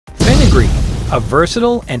A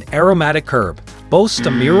versatile and aromatic herb, boasts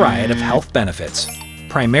a myriad of health benefits.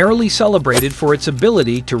 Primarily celebrated for its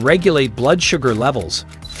ability to regulate blood sugar levels,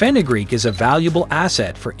 fenugreek is a valuable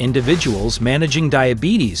asset for individuals managing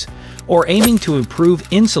diabetes or aiming to improve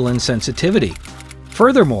insulin sensitivity.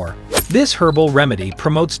 Furthermore, this herbal remedy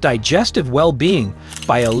promotes digestive well-being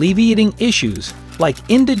by alleviating issues like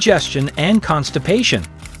indigestion and constipation,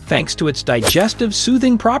 thanks to its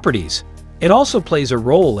digestive-soothing properties. It also plays a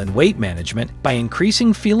role in weight management by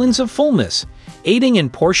increasing feelings of fullness, aiding in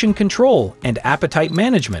portion control and appetite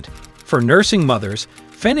management. For nursing mothers,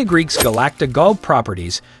 fenugreek's galactagogue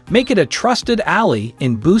properties make it a trusted ally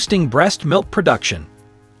in boosting breast milk production.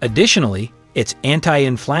 Additionally, its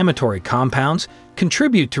anti-inflammatory compounds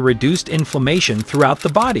contribute to reduced inflammation throughout the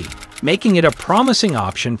body, making it a promising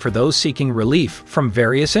option for those seeking relief from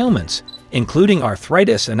various ailments, including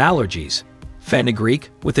arthritis and allergies.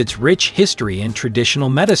 Fenugreek, with its rich history in traditional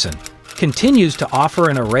medicine, continues to offer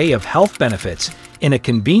an array of health benefits in a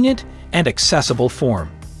convenient and accessible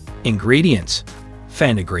form. Ingredients: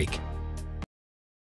 fenugreek,